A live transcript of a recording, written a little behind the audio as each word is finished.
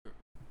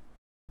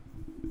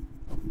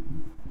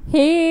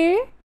Hey,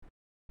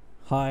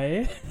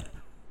 Hi,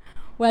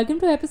 welcome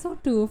to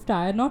episode 2 of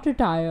Tired Not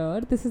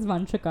Retired. This is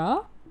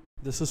Vanshika.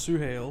 this is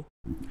Suhail.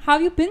 How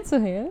have you been,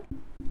 Suhail?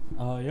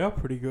 Yeah,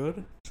 pretty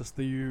good. Just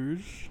the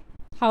huge.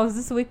 How's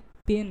this week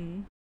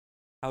been?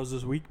 How's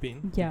this week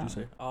been? Yeah. Did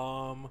you say?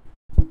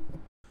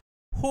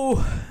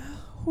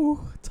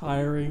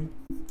 Tiring.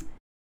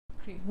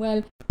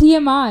 Well,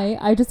 TMI,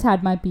 I just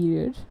had my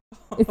period.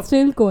 It's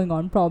still going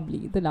on,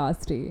 probably, the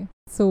last day.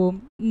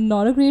 So,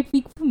 not a great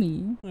week for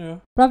me, Yeah,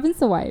 but I've been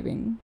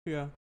surviving.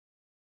 yeah.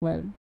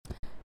 Well,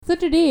 so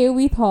today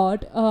we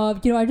thought,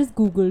 I just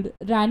googled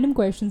random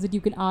questions that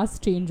you can ask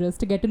strangers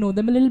to get to know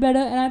them a little better,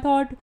 and I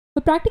thought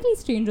we're practically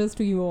strangers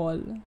to you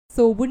all.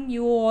 So, wouldn't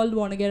you all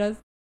want to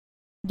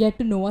get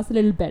to know us a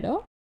little better?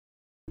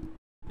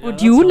 Yeah, Would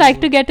that you sounds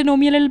like to get to know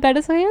me a little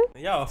better, Sahil?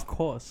 Yeah, of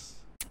course.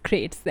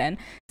 Great, then.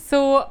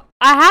 So,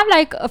 I have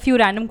like a few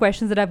random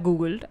questions that I've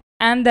googled,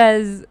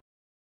 and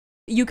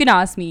you can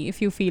ask me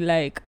if you feel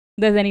like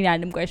there's any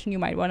random question you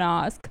might want to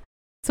ask.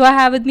 So, I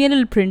have with me a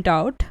little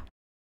printout,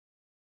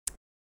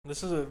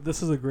 This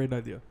is a great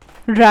idea.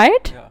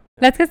 right? Yeah.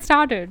 Let's get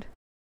started.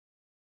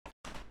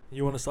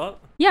 You want to start?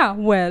 Yeah,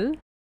 well,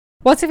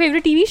 what's your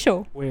favorite TV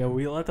show? Wait, are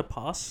we allowed to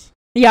pass?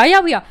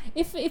 Yeah, we are.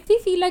 If we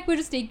feel like we're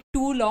just taking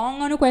too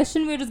long on a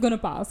question, we're just gonna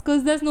pass,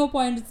 because there's no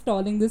point in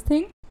stalling this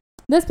thing.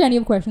 There's plenty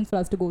of questions for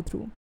us to go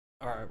through.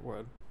 All right,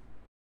 word.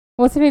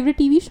 What's your favorite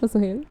TV show,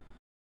 Suhail?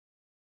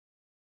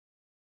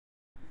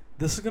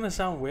 This is gonna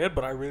sound weird,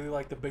 but I really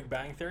like The Big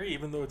Bang Theory,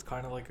 even though it's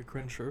kind of like a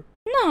cringe show.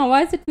 No,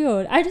 why is it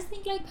weird? I just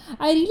think like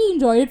I really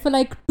enjoyed it for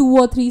like 2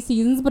 or 3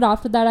 seasons, but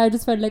after that I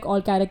just felt like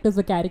all characters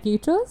were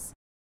caricatures.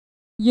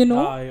 You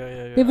know?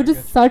 Yeah. They were I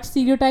just get such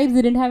stereotypes,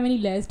 they didn't have any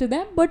layers to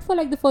them. But for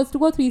like the first 2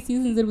 or 3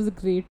 seasons, it was a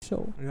great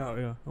show. you.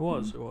 Yeah. It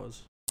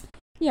was.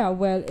 Yeah,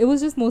 well, it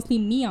was just mostly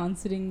me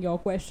answering your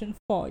question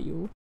for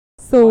you.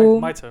 So,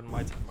 My turn.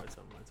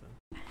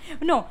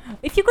 no,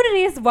 if you could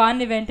erase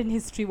one event in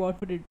history, what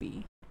would it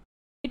be?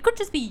 It could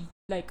just be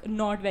like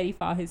not very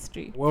far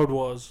history. World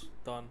Wars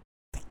done.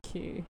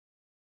 Okay.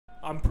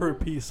 I'm pro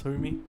peace,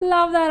 homie.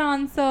 Love that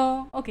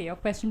answer. Okay, your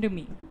question to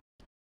me.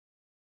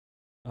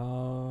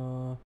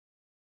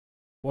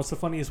 What's the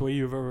funniest way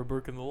you've ever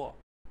broken the law?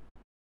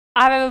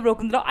 I've ever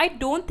broken the law. I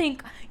don't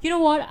think, you know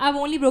what, I've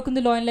only broken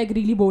the law in like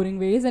really boring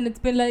ways, and it's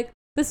been like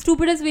the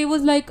stupidest way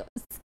was like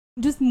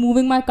just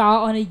moving my car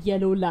on a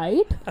yellow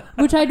light,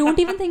 which I don't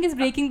even think is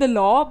breaking the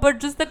law, but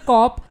just the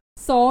cop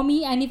saw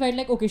me and he felt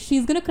like, okay,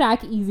 she's gonna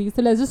crack easy,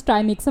 so let's just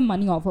try make some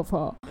money off of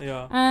her.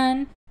 Yeah.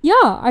 And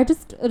yeah, I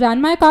just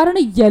ran my car on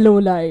a yellow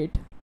light.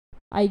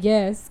 I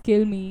guess,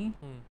 kill me.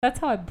 That's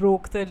how I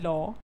broke the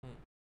law.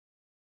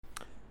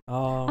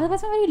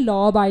 Otherwise, I'm a very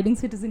law-abiding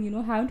citizen, you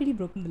know, haven't really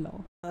broken the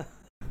law.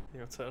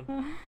 Your turn.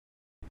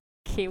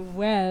 Okay,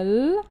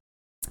 well,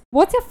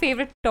 what's your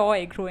favorite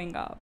toy growing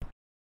up?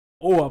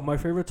 Oh, my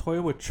favorite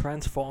toy were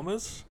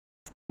Transformers.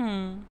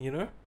 Hmm. You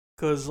know,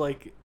 because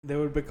like they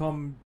would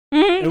become.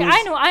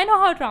 I know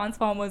how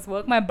Transformers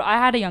work. I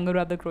had a younger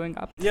brother growing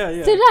up. Yeah.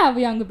 Still have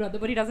a younger brother,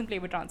 but he doesn't play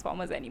with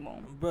Transformers anymore.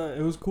 But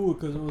it was cool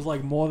because it was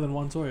like more than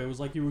one toy. It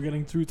was like you were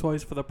getting 2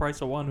 toys for the price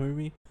of one,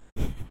 homie.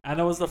 And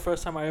that was the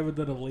first time I ever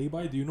did a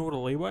lay-by. Do you know what a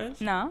lay-by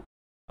is? Nah.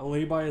 A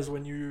lay-by is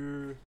when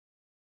you,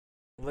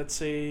 let's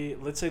say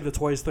the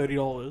toy is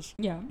 $30.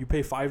 Yeah. You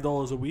pay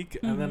 $5 a week,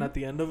 and then Mhm. at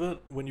the end of it,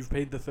 when you've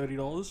paid the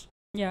 $30,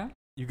 Yeah.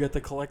 you get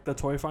to collect the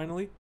toy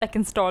finally. Like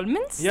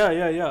installments?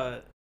 Yeah.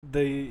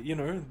 They,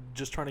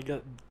 just trying to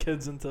get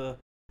kids into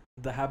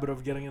the habit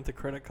of getting into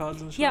credit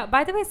cards and shit. Yeah,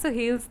 by the way,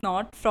 Suhail's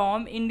not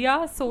from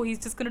India, so he's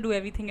just gonna do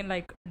everything in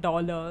like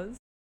dollars.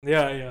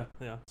 Yeah.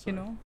 You Sorry.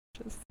 know?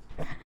 Just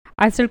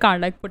I still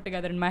can't like put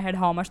together in my head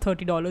how much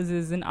 $30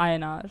 is in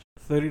INR.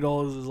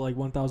 $30 is like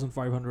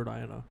 1,500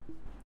 INR.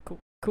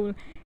 Cool.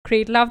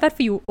 Great. Love that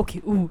for you.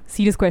 Okay,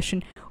 serious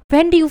question.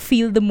 When do you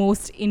feel the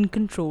most in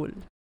control?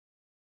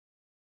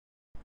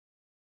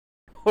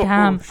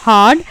 Damn.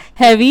 Hard?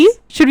 Heavy?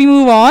 Should we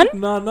move on?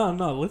 No.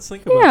 Let's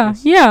think about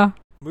this. Yeah.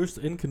 Most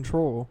in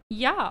control.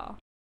 Yeah.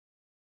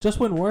 Just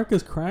when work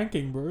is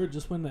cranking, bro.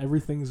 Just when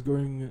everything's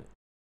going.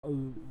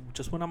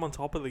 Just when I'm on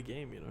top of the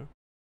game,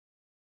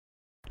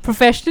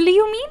 Professionally,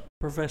 you mean?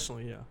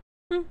 Professionally,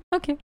 yeah.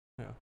 Okay.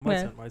 Yeah.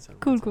 Well, My turn.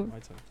 cool. My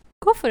turn.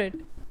 Go for it.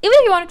 Even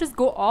if you want to just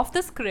go off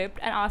the script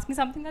and ask me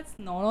something that's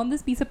not on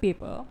this piece of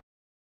paper.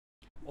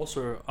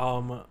 Also,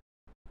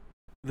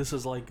 this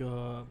is like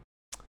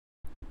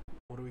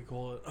what do we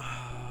call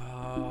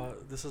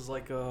it? This is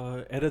like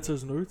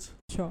editor's notes.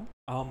 Sure.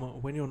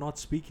 When you're not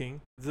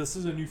speaking, this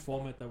is a new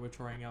format that we're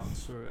trying out.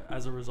 So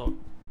as a result,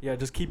 yeah,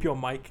 just keep your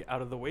mic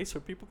out of the way so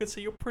people can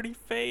see your pretty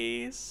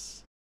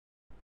face.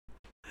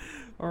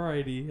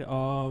 Alrighty.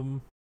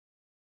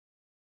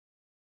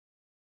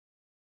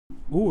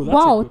 Ooh, that's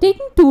Wow,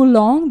 taking too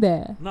long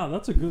there. No,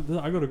 that's a good.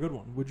 I got a good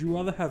one. Would you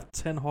rather have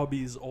 10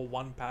 hobbies or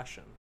 1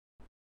 passion?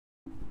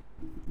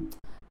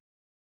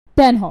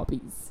 10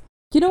 hobbies.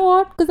 You know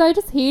what? Because I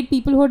just hate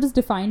people who are just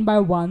defined by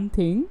one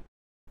thing.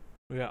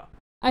 Yeah.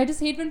 I just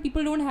hate when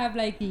people don't have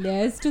like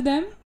layers to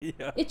them.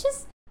 Yeah. It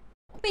just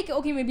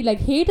okay, maybe like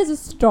hate is a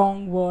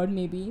strong word,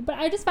 maybe, but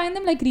I just find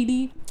them like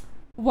really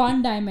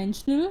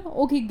one-dimensional.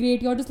 Okay,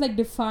 great, you're just like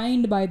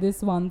defined by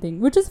this one thing,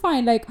 which is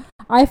fine. Like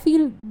I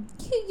feel,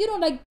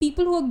 like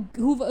people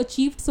who've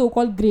achieved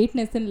so-called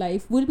greatness in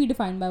life will be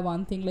defined by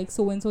one thing. Like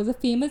so and so is a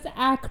famous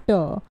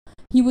actor.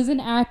 He was an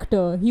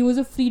actor. He was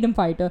a freedom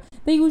fighter.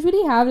 They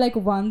usually have like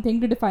one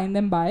thing to define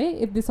them by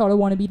if they sort of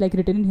want to be like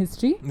written in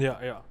history.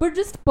 Yeah. But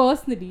just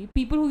personally,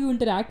 people who you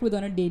interact with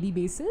on a daily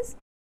basis,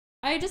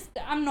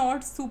 I'm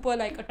not super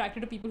like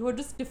attracted to people who are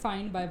just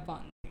defined by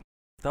one thing.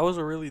 That was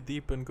a really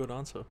deep and good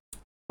answer.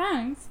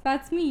 Thanks.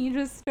 That's me.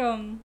 Just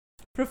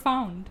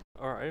profound.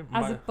 All right.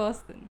 As a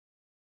person.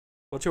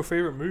 What's your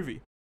favorite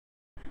movie?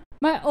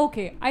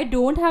 I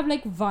don't have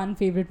like one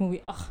favorite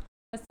movie.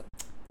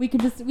 We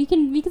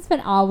can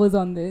spend hours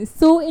on this.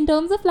 So in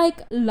terms of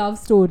like love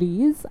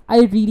stories, I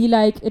really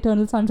like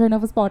Eternal Sunshine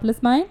of a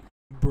Spotless Mind.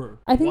 Bro,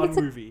 I think one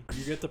movie.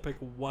 You get to pick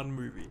one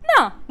movie.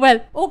 Nah,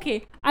 well,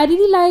 okay. I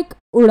really like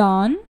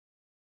Udan.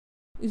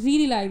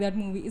 Really like that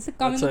movie. It's a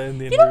coming. That's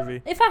an Indian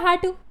movie. If I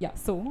had to,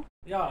 so.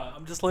 Yeah,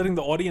 I'm just letting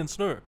the audience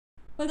know.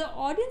 Well, the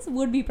audience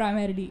would be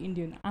primarily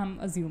Indian, I'm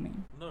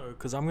assuming. No,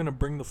 because I'm gonna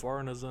bring the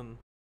foreigners in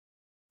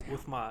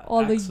with my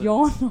Although accents.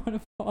 you're not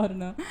a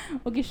foreigner.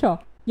 Okay, sure.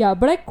 Yeah,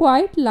 but I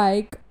quite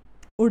like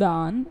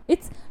Udan.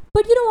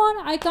 But you know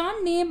what? I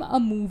can't name a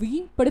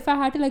movie, but if I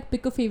had to like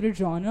pick a favorite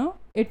genre,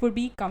 it would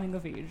be coming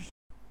of age.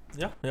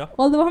 Yeah.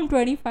 Although I'm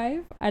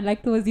 25, I'd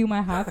like to assume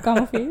I have come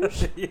of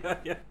age.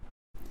 Yeah.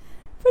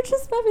 But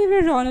just my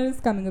favorite genre is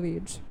coming of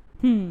age.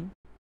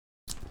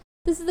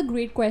 This is a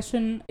great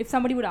question. If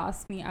somebody would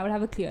ask me, I would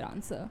have a clear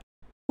answer.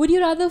 Would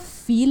you rather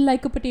feel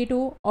like a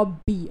potato or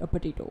be a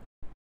potato?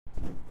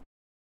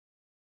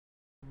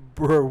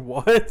 Bro,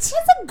 what? That's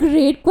a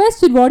great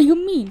question. What do you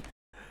mean?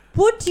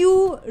 Would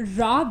you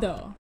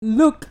rather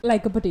look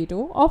like a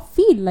potato or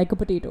feel like a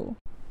potato?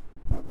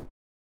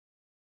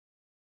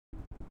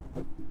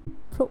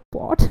 Bro,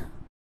 what?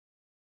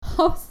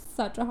 How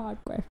such a hard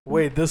question.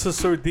 Wait, this is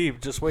so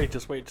deep. Just wait.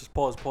 Just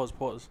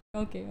pause.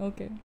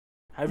 Okay.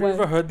 Have you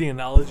ever heard the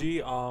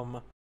analogy?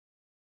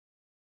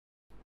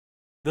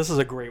 This is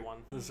a great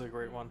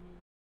one.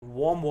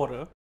 Warm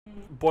water,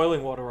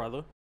 boiling water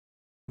rather,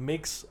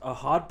 makes a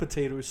hard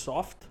potato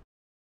soft,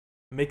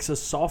 makes a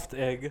soft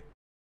egg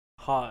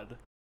hard.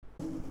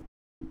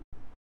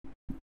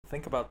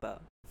 Think about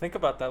that.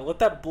 Let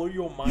that blow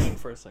your mind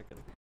for a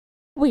second.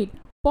 Wait,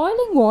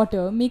 boiling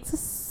water makes a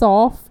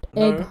soft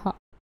egg hard.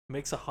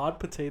 Makes a hard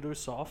potato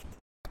soft.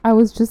 I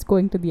was just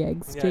going to the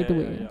egg straight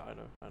away. Yeah,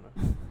 I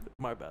know.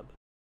 My bad.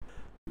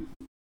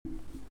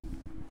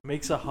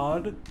 Makes a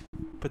hard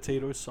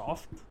potato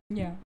soft.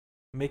 Yeah.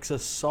 Makes a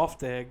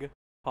soft egg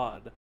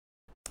hard.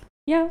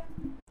 Yeah.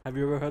 Have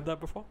you ever heard that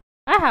before?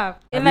 I have.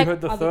 Have you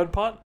heard the third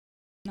part?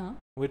 No.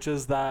 Which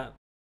is that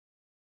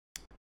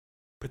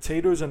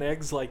potatoes and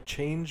eggs like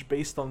change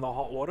based on the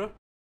hot water,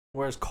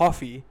 whereas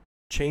coffee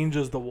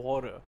changes the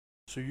water.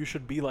 So you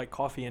should be like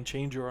coffee and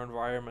change your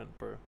environment,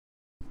 bro.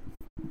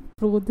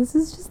 Bro, this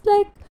is just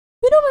like,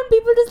 when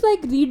people just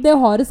like read their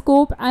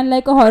horoscope and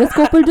like a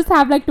horoscope will just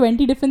have like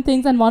 20 different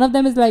things and one of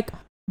them is like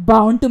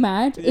bound to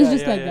match. It's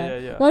just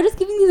that. Yeah. You're just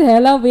giving these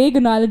hella vague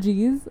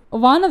analogies.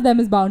 One of them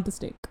is bound to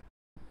stick.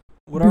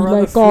 Would I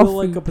rather feel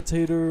like a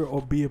potato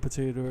or be a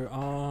potato?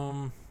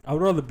 I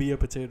would rather be a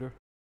potato.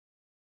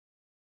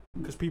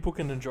 Because people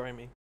can enjoy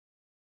me.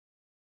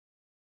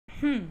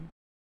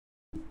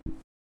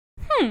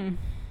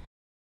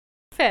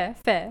 Fair.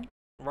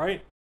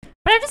 Right?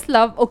 But I just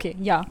love,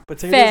 yeah.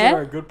 Potatoes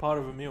are a good part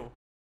of a meal.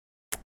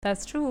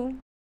 That's true.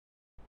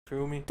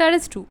 Feel me? That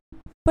is true.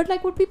 But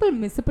like, would people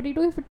miss a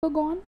potato if it were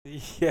gone?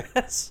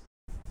 Yes.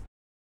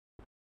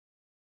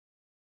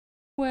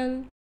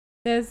 Well,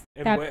 there's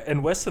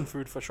and Western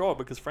food for sure,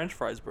 because French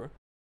fries, bro.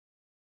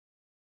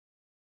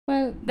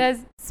 Well, there's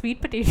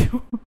sweet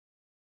potato.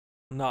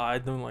 Nah, I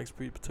don't like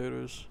sweet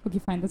potatoes. Okay,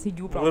 fine. That's a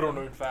you problem. Little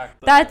known fact.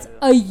 That's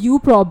a you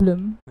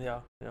problem.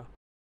 Yeah.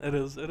 It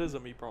is a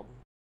me problem.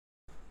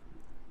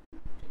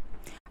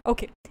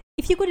 Okay.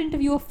 If you could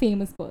interview a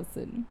famous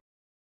person,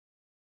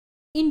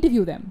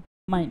 interview them,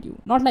 mind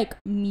you. Not like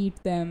meet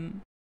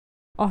them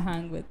or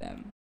hang with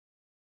them.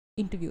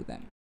 Interview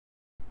them.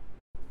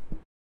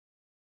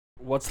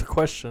 What's the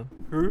question?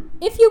 Who?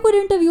 If you could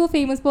interview a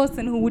famous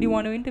person, who would you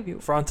want to interview?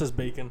 Francis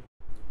Bacon.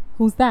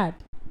 Who's that?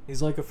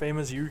 He's like a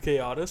famous UK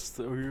artist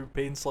who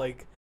paints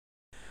like...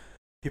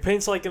 He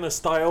paints like in a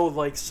style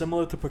like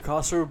similar to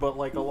Picasso, but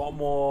like a lot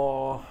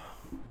more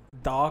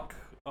dark.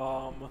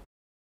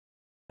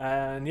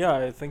 And yeah,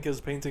 I think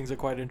his paintings are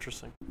quite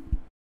interesting.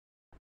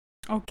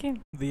 Okay.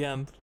 The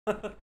end.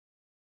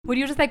 Would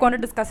you just like want to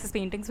discuss his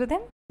paintings with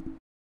him?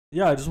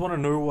 Yeah, I just want to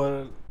know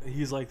what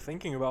he's like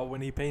thinking about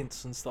when he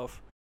paints and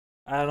stuff.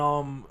 And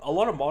a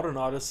lot of modern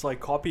artists like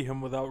copy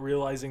him without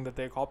realizing that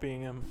they're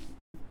copying him.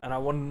 And I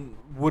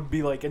would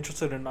be like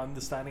interested in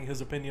understanding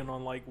his opinion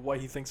on like what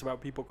he thinks about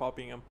people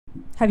copying him.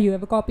 Have you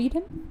ever copied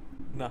him?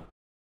 No.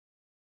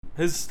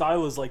 His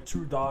style is like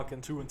too dark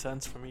and too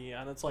intense for me,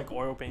 and it's like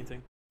oil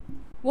painting.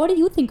 What do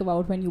you think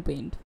about when you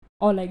paint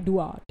or like do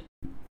art?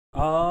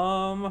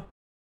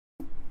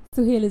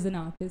 Suhail is an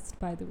artist,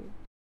 by the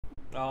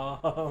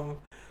way.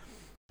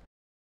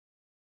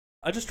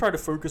 I just try to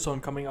focus on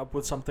coming up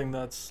with something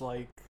that's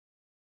like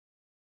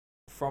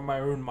from my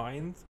own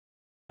mind,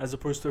 as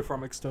opposed to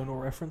from external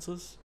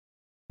references,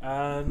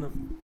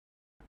 and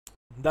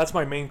that's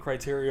my main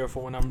criteria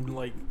for when I'm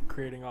like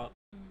creating art.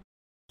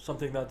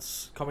 Something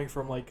that's coming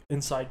from like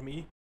inside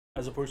me,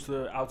 as opposed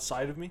to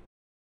outside of me.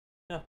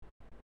 Yeah.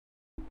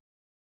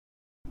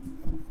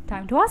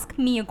 Time to ask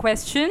me a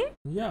question.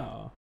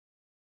 Yeah.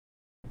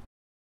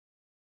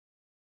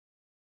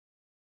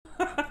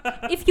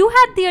 If you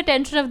had the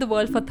attention of the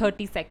world for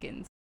 30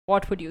 seconds,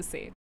 what would you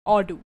say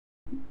or do?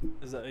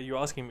 Are you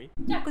asking me?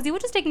 Yeah, because you were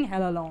just taking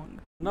hella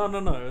long. No,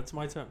 it's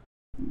my turn.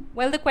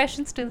 Well, the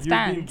question still You've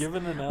stands. been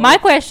given an My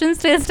question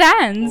still What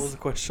stands. was the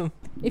question?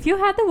 If you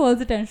had the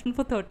world's attention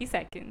for 30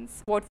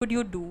 seconds, what would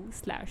you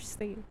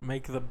do/say?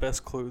 Make the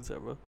best clothes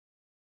ever.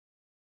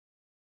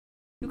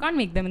 You can't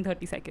make them in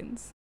 30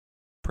 seconds.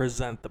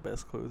 Present the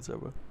best clothes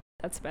ever.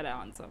 That's a better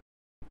answer.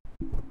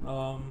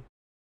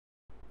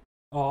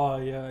 Oh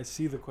yeah, I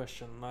see the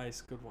question.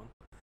 Nice, good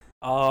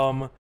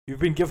one. You've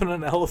been given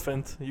an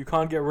elephant. You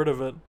can't get rid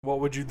of it. What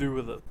would you do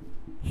with it?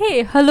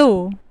 Hey,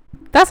 hello.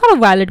 That's not a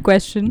valid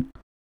question.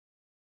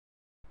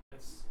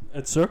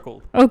 It's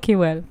circled. Okay,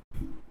 well.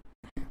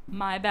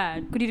 My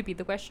bad. Could you repeat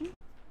the question?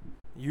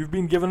 You've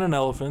been given an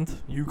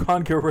elephant. You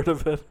can't get rid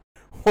of it.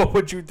 What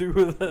would you do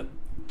with it?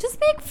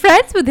 Just make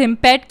friends with him,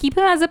 keep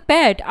him as a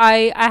pet.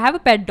 I have a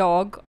pet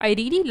dog. I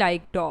really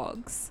like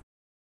dogs.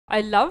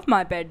 I love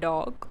my pet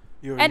dog.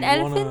 And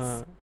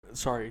elephants?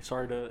 Sorry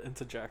to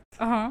interject.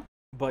 Uh-huh.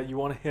 But you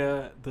want to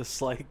hear this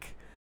like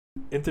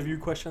interview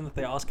question that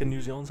they ask in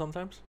New Zealand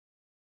sometimes?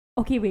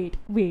 Okay, wait.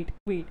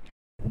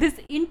 This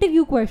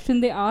interview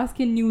question they ask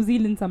in New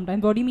Zealand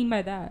sometimes. What do you mean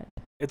by that?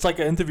 It's like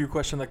an interview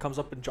question that comes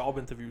up in job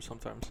interviews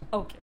sometimes.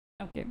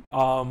 Okay.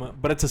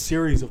 But it's a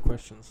series of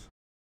questions.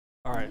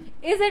 All right.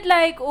 Is it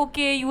like,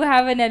 okay, you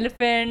have an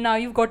elephant, now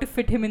you've got to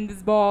fit him in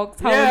this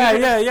box?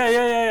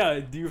 Yeah.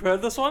 Do you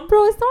heard this one?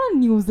 Bro, it's not a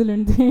New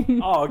Zealand thing.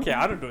 Oh, okay.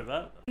 I don't know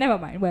that. Never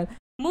mind. Well,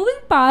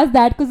 moving past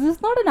that, because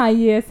it's not an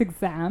IAS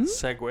exam.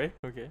 Segue.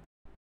 Okay.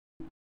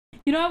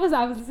 You know, I was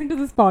listening to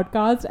this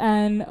podcast,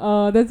 and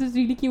there's this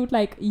really cute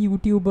like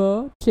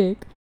YouTuber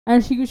chick,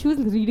 and she was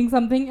reading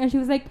something, and she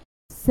was like,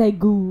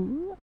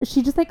 Segu.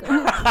 She just like, and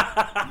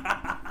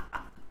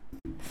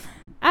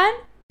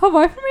her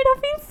boyfriend made her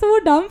feel so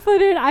dumb for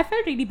it. I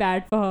felt really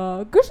bad for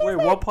her. Wait, like,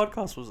 what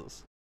podcast was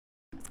this?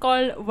 It's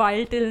called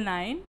Wild Till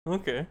 9.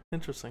 Okay,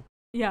 interesting.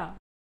 Yeah.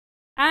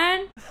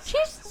 And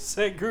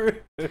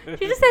Segu.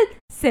 She just said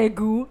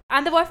Segu,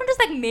 and the boyfriend just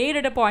like made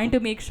it a point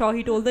to make sure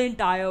he told the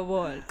entire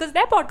world, because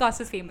their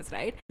podcast is famous,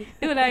 right?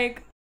 They were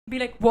like, be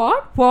like,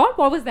 what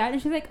was that?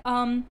 And she's like,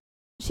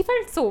 she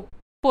felt so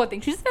poor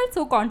thing. She just felt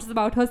so conscious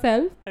about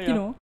herself, yeah. You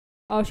know.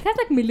 She has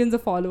like millions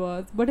of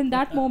followers, but in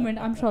that moment,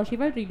 I'm sure she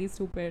felt really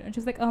stupid, and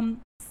she's like,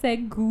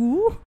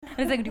 Segu. And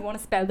it's like, do you want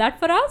to spell that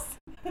for us?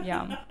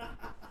 Yeah.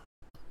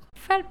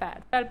 Felt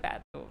bad though.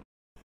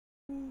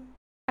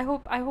 I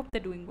hope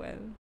they're doing well.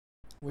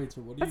 Wait,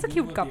 so what do That's you a do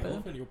cute with couple. the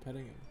elephant you're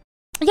petting him?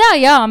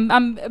 Yeah,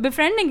 I'm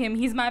befriending him.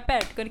 He's my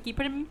pet. Gonna keep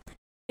him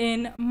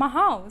in my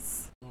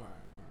house. Alright.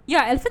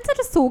 Yeah, elephants are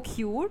just so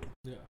cute.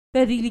 Yeah.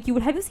 They're really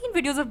cute. Have you seen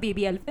videos of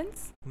baby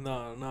elephants?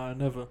 No,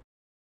 never.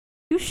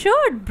 You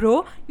should,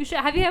 bro. You should.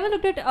 Have you ever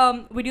looked at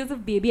videos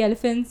of baby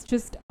elephants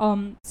just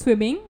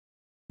swimming?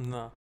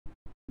 No.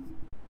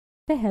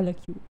 They're hella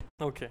cute.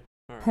 Okay.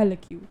 Alright. Hella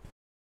cute.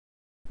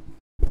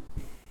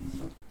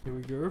 Here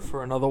we go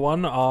for another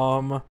one.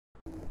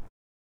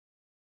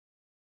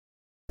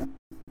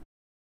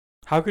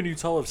 How can you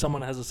tell if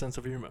someone has a sense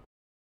of humor?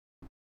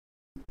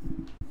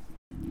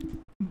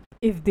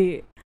 If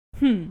they...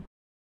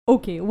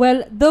 Okay,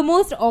 well, the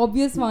most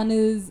obvious one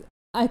is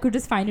I could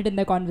just find it in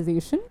their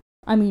conversation.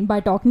 I mean, by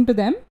talking to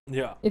them.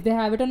 Yeah. If they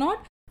have it or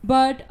not.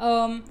 But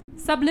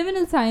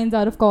subliminal signs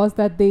are, of course,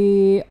 that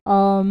they...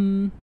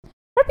 not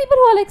people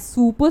who are like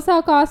super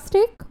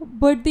sarcastic,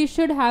 but they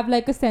should have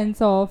like a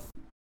sense of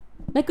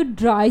like a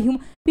dry humor.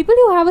 People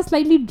who have a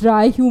slightly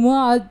dry humor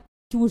are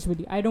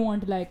usually, I don't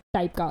want to like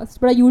typecast,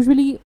 but are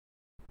usually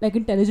like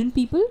intelligent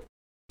people,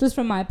 just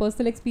from my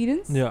personal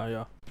experience.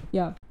 Yeah.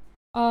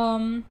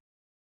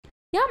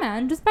 Yeah,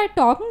 man, just by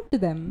talking to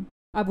them,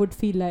 I would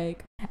feel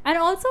like. And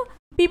also,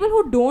 people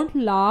who don't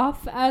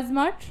laugh as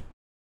much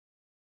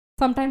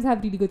sometimes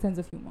have really good sense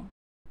of humor.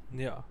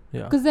 Yeah.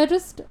 Because they're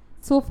just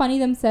so funny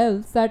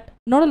themselves that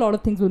not a lot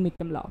of things will make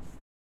them laugh.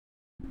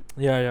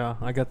 Yeah,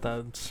 I get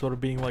that. It's sort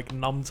of being like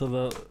numb to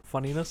the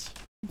funniness.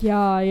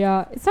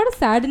 Yeah. It's sort of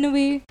sad in a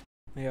way.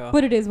 Yeah.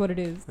 But it is what it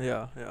is.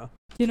 Yeah.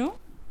 You know?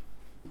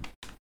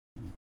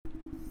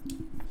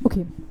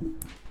 Okay.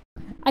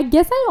 I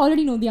guess I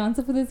already know the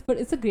answer for this, but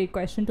it's a great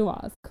question to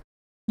ask.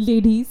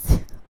 Ladies,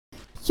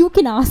 you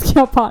can ask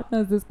your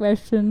partners this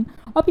question,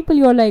 or people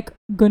you're like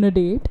gonna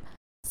date.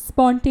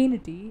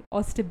 Spontaneity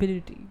or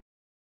stability?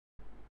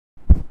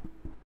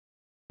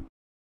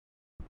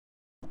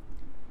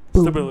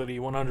 Stability,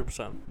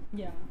 100%.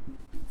 Yeah.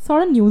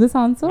 Sort of knew this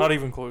answer Not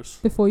even close.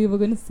 before you were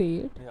gonna say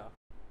it. Yeah.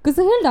 Because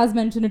Suhail does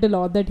mention it a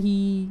lot that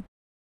he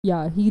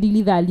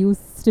really values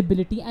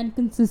stability and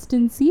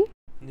consistency.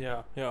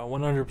 Yeah,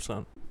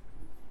 100%.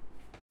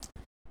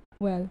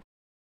 Well,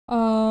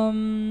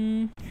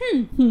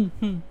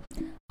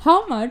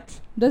 how much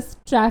does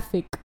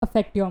traffic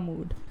affect your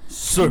mood?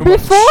 So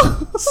Before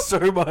much.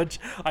 So much.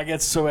 I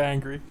get so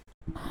angry.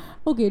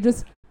 Okay,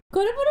 just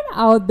gonna put it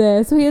out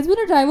there. So he has been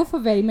a driver for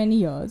very many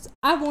years.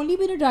 I've only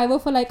been a driver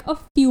for like a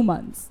few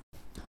months.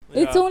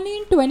 It's Yeah. only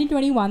in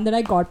 2021 that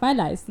I got my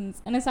license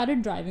and I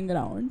started driving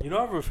around. You know,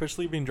 I've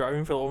officially been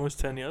driving for almost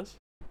 10 years.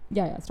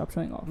 Yeah, stop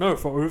showing off. No,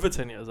 for over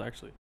 10 years,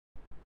 actually.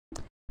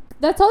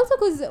 That's also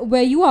because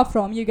where you are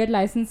from, you get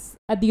license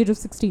at the age of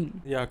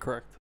 16, Yeah,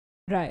 correct.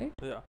 right?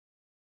 Yeah.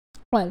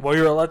 Well,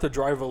 You're allowed to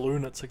drive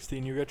alone at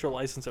 16. You get your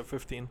license at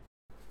 15.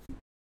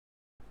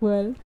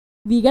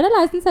 we get a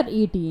license at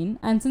 18,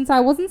 and since I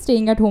wasn't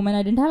staying at home and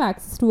I didn't have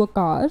access to a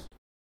car,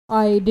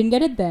 I didn't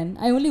get it then.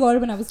 I only got it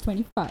when I was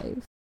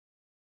 25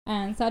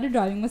 and started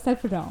driving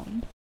myself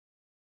around.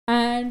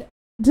 And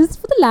just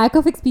for the lack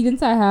of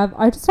experience I have,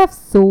 I just have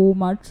so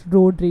much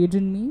road rage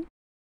in me.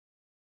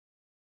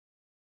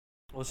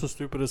 What's the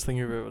stupidest thing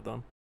you've ever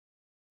done?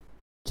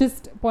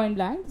 Just point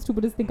blank, the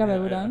stupidest thing I've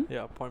ever done.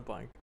 Yeah, point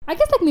blank. I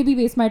guess like maybe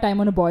waste my time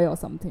on a boy or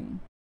something.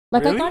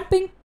 Like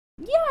Really?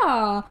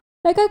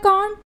 I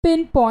can't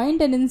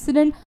pinpoint an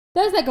incident.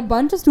 There's like a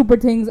bunch of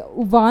stupid things.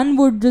 One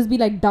would just be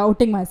like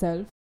doubting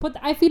myself. But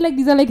I feel like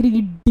these are like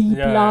really deep,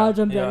 large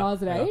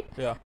umbrellas, right?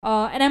 Yeah.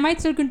 And I might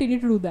still continue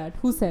to do that.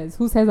 Who says?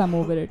 Who says I'm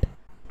over it?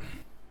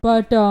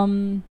 But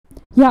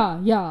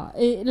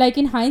like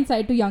in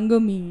hindsight, to younger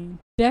me,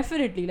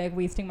 definitely like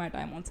wasting my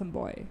time on some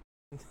boy.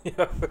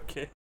 Yeah,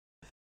 okay.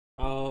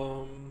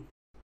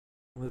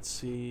 Let's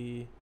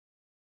see.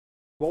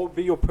 What would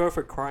be your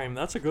perfect crime?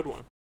 That's a good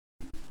one.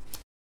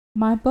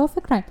 My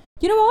perfect crime.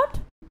 You know what?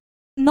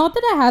 Not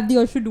that I have the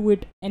urge to do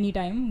it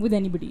anytime with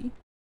anybody,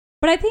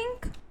 but I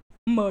think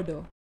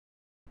murder.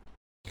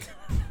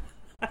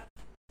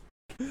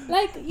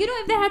 Like, you know,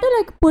 if they had to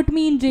like put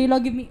me in jail or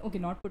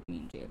not put me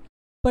in jail,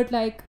 but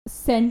like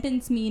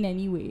sentence me in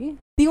any way,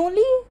 the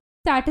only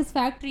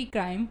satisfactory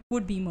crime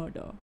would be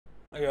murder.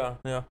 Yeah.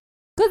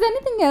 Because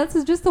anything else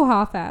is just so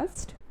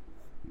half-assed.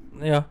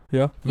 Yeah.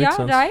 Makes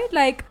sense. Right?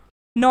 Like,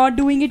 not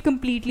doing it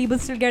completely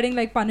but still getting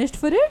like punished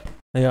for it.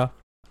 Yeah.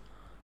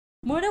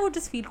 Murder would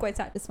just feel quite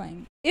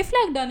satisfying if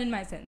like done in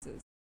my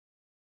senses.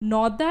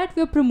 Not that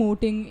we're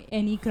promoting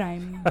any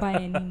crime by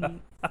any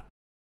means.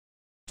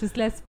 Just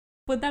let's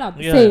put that up.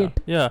 Say it.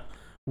 Yeah.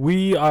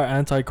 We are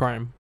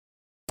anti-crime.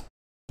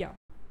 Yeah.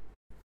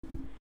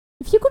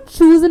 If you could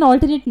choose an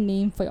alternate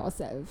name for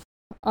yourself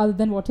other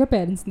than what your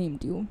parents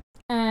named you,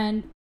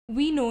 and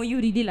we know you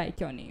really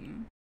like your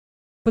name,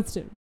 but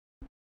still.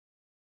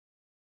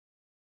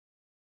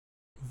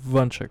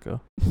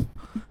 Vanshika.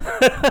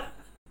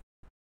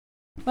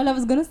 Well, I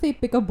was gonna say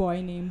pick a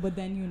boy name, but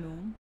then you know,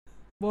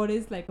 what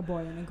is like a boy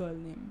and a girl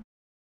name?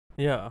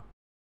 Yeah.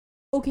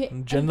 Okay.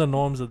 Gender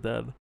norms are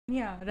dead.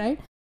 Yeah, right?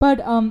 But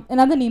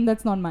another name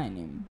that's not my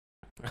name.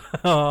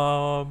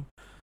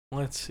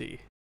 Let's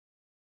see.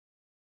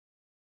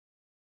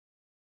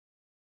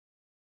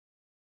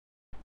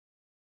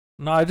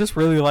 No, I just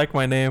really like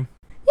my name.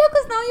 Yeah,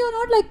 because now you're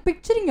not like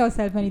picturing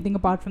yourself anything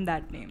apart from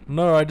that name.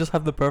 No, I just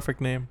have the perfect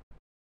name.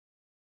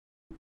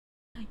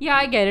 Yeah,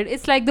 I get it.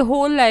 It's like the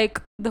whole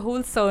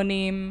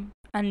surname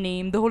and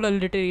name, the whole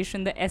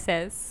alliteration, the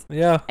SS.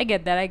 Yeah. I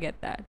get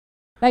that.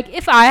 Like,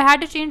 if I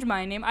had to change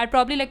my name, I'd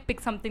probably like pick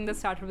something that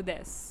started with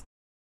S.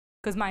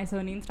 Because my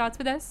surname starts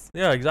with S.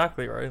 Yeah,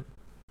 exactly, right?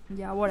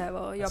 Yeah,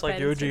 whatever. It's like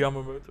Yoji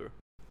Yamamoto.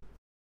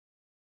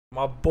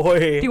 My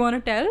boy. Do you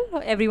want to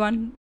tell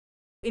everyone,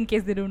 in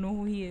case they don't know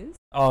who he is?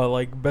 Oh,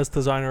 like best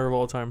designer of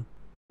all time.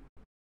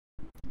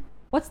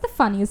 What's the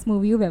funniest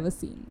movie you've ever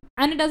seen?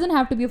 And it doesn't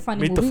have to be a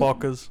funny Meet movie. the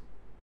Fockers.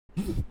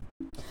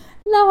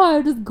 Love how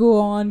I just go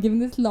on giving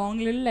this long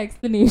little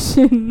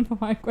explanation for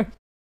my question.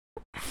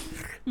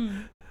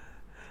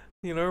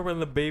 You know when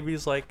the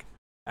baby's like,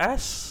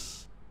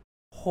 asshole.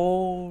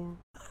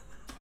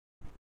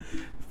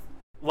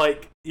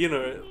 Like, you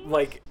know,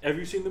 like, have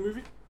you seen the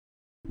movie?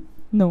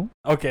 No.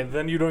 Okay,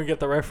 then you don't get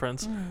the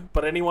reference.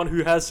 But anyone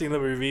who has seen the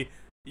movie,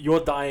 you're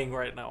dying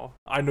right now.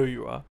 I know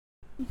you are.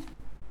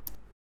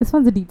 This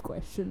one's a deep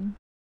question.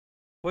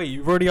 Wait,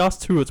 you've already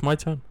asked two. It's my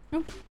turn.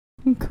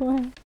 Go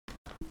ahead.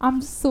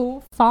 I'm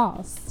so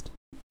fast.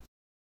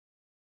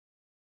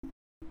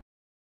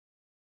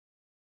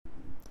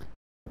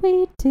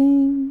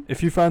 Waiting.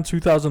 If you found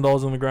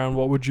 $2,000 on the ground,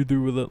 what would you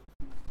do with it?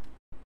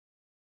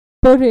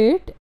 Put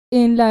it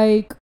in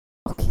like...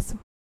 Okay, so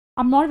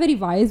I'm not very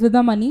wise with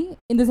the money.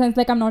 In the sense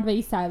like I'm not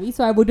very savvy.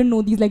 So I wouldn't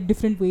know these like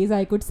different ways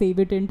I could save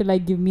it in to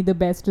like give me the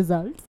best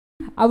results.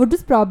 I would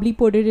just probably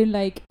put it in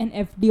like an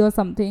FD or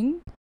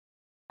something.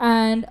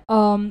 And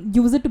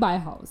use it to buy a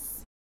house.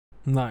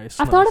 Nice.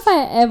 I thought if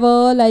I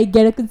ever like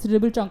get a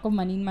considerable chunk of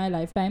money in my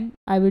lifetime,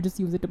 I will just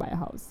use it to buy a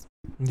house.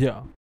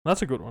 Yeah,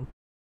 that's a good one.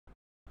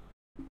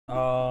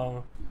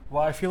 Well,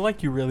 I feel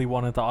like you really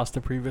wanted to ask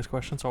the previous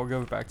question, so I'll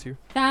give it back to you.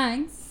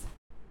 Thanks.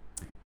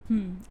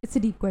 It's a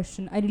deep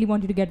question. I really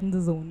want you to get in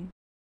the zone.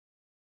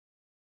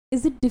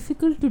 Is it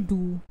difficult to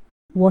do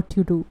what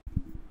you do?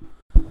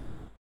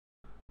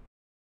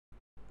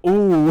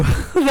 Ooh,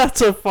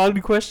 that's a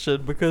fun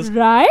question because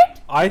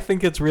Right? I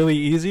think it's really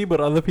easy, but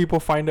other people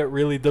find it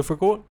really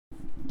difficult.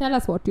 Tell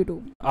us what you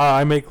do.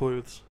 I make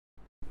clothes.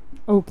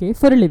 Okay,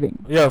 for a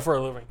living. Yeah, for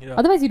a living. Yeah.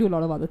 Otherwise, you do a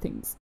lot of other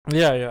things.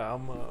 Yeah.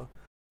 I'm a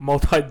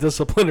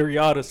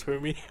multidisciplinary artist for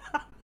me.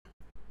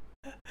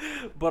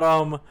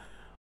 But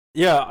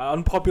yeah,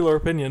 unpopular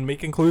opinion,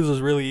 making clothes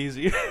is really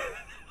easy.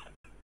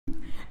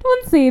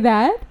 Don't say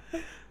that.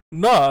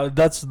 No,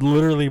 that's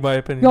literally my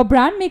opinion. Your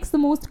brand makes the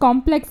most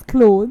complex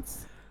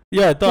clothes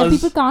Yeah, it that does.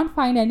 people can't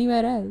find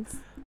anywhere else.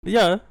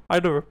 Yeah, I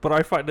know, but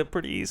I find it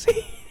pretty easy.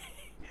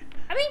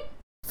 I mean,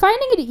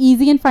 finding it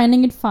easy and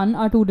finding it fun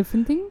are two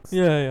different things.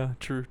 Yeah,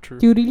 true. Do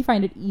you really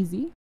find it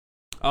easy?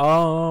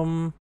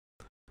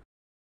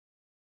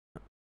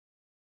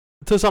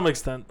 To some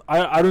extent.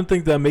 I don't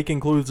think that making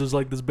clothes is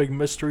like this big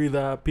mystery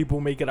that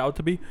people make it out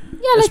to be.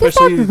 Yeah, like it's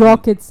not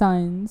rocket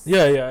science.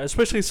 Yeah,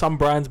 especially some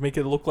brands make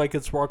it look like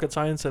it's rocket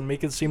science and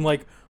make it seem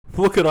like,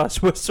 look at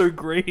us, we're so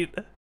great.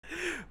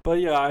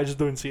 But yeah, I just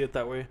don't see it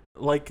that way.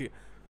 Like,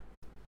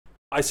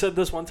 I said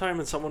this one time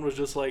and someone was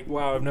just like,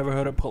 wow, I've never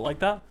heard it put like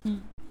that.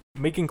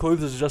 Making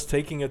clothes is just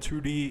taking a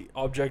 2D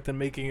object and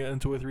making it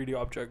into a 3D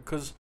object.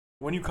 Because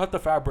when you cut the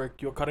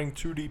fabric, you're cutting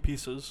 2D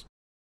pieces.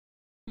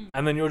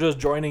 And then you're just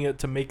joining it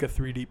to make a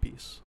 3D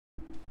piece.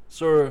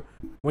 So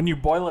when you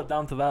boil it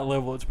down to that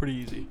level, it's pretty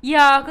easy.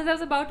 Yeah, because I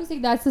was about to say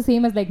that's the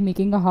same as like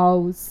making a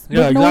house.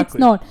 Yeah, but no, exactly. it's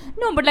not.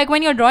 No, but like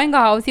when you're drawing a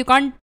house, you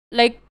can't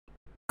like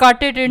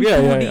cut it in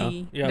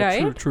 2D. Yeah,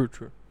 right? True.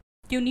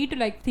 You need to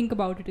like think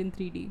about it in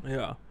 3D.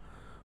 Yeah.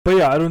 But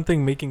yeah, I don't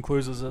think making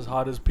clothes is as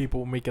hard as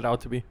people make it out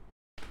to be.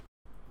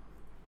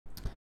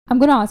 I'm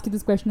gonna ask you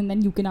this question and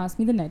then you can ask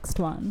me the next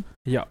one.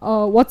 Yeah.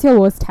 What's your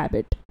worst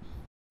habit?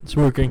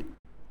 Smoking.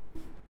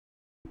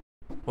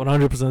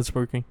 100%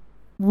 smoking.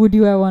 Would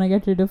you ever want to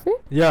get rid of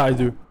it? Yeah, I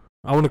do.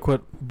 I want to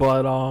quit,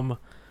 but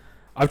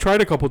I've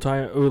tried a couple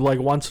times, like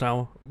once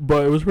now,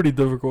 but it was pretty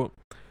difficult.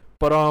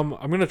 But I'm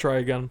gonna try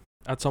again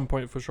at some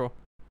point for sure.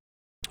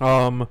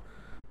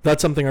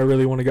 That's something I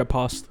really want to get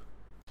past.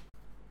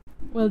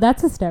 Well,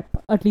 that's a step,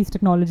 at least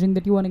acknowledging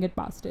that you want to get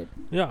past it.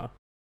 Yeah.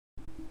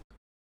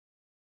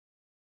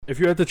 If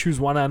you had to choose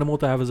one animal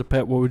to have as a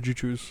pet, what would you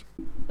choose?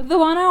 The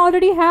one I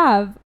already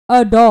have,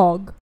 a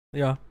dog.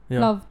 Yeah.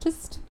 Love,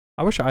 just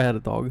I wish I had a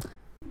dog.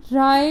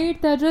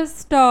 right. They're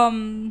just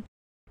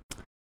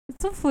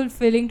it's so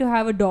fulfilling to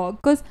have a dog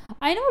because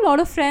I know a lot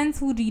of friends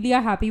who really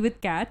are happy with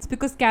cats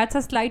because cats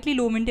are slightly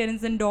low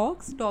maintenance than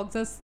dogs. Dogs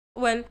are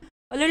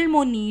a little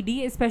more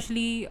needy,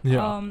 especially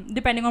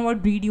depending on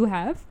what breed you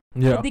have.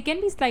 Yeah. They can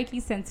be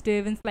slightly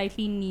sensitive and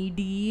slightly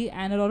needy,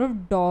 and a lot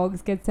of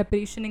dogs get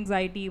separation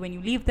anxiety when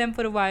you leave them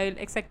for a while,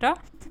 etc.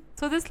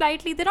 So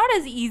they're not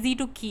as easy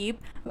to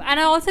keep. And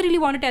I also really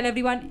want to tell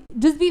everyone,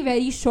 just be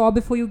very sure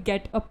before you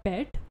get a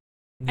pet.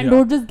 And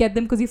don't just get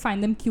them because you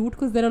find them cute,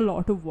 because they're a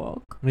lot of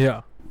work.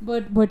 Yeah.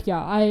 But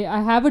yeah,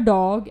 I have a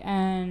dog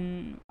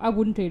and I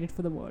wouldn't trade it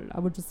for the world. I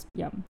would just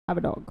have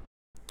a dog.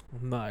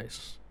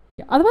 Nice.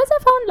 Yeah. Otherwise,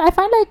 I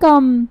find like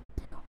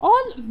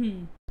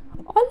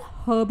all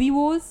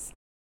herbivores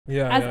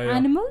as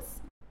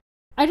animals,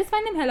 I just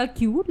find them hella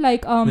cute.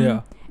 Like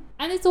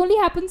and it's only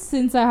happened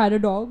since I had a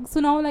dog. So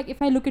now, like,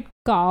 if I look at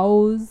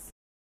cows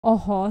or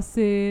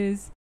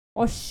horses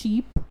or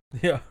sheep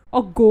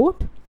or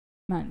goat,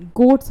 man,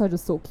 goats are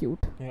just so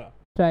cute. Yeah.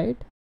 Right?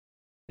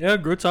 Yeah,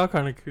 goats are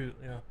kind of cute.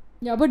 Yeah.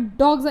 Yeah, but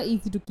dogs are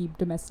easy to keep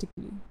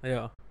domestically.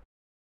 Yeah.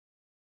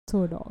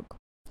 So a dog.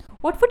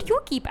 What would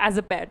you keep as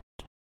a pet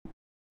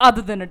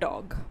other than a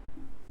dog?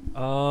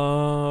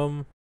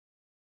 A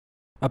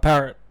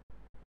parrot.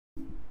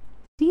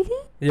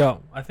 Really? Yeah,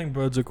 I think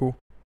birds are cool.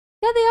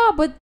 Yeah, they are,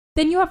 but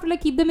then you have to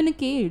like keep them in a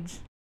cage.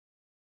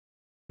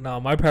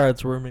 No, my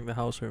parrot's roaming the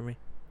house with me.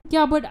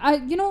 Yeah, but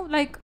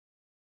like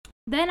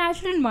their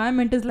natural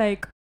environment is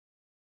like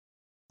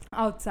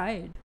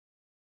outside.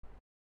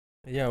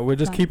 Yeah, we're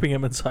just keeping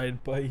him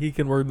inside, but he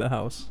can roam the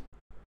house.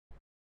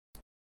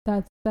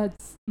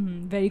 That's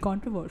very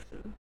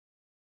controversial.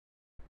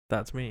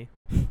 That's me.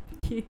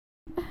 Okay.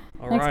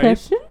 All Next right.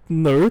 question?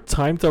 No,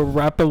 time to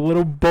wrap a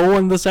little bow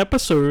on this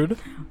episode.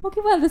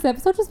 Okay, well, this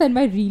episode just went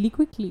by really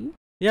quickly.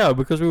 Yeah,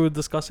 because we were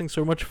discussing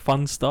so much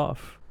fun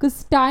stuff.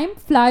 Because time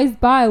flies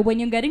by when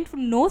you're getting to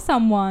know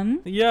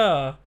someone.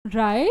 Yeah.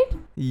 Right?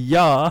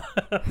 Yeah.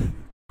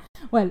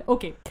 Well,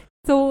 okay.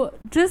 So,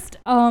 just,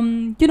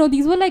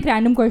 these were like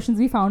random questions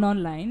we found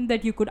online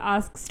that you could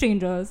ask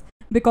strangers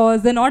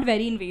because they're not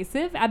very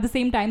invasive. At the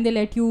same time, they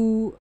let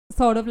you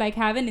sort of like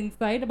have an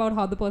insight about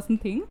how the person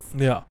thinks.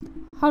 Yeah.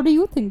 How do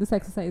you think this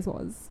exercise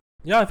was?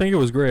 Yeah, I think it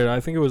was great. I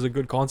think it was a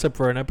good concept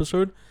for an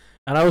episode.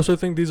 And I also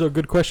think these are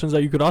good questions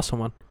that you could ask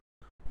someone.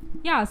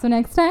 Yeah, so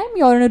next time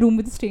you're in a room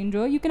with a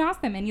stranger, you can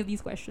ask them any of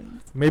these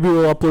questions. Maybe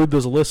we'll upload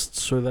those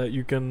lists so that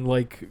you can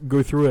like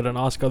go through it and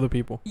ask other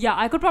people. Yeah,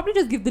 I could probably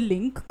just give the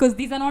link because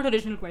these are not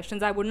original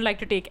questions. I wouldn't like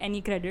to take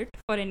any credit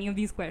for any of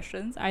these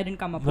questions. I didn't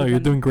come up with them. No, you're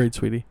doing great,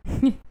 sweetie.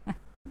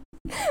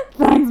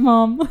 Thanks,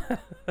 mom.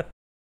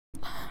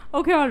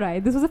 Okay,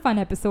 alright. This was a fun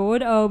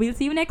episode. We'll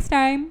see you next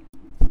time.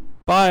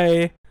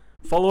 Bye.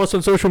 Follow us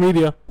on social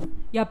media.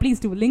 Yeah, please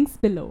do. Links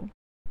below.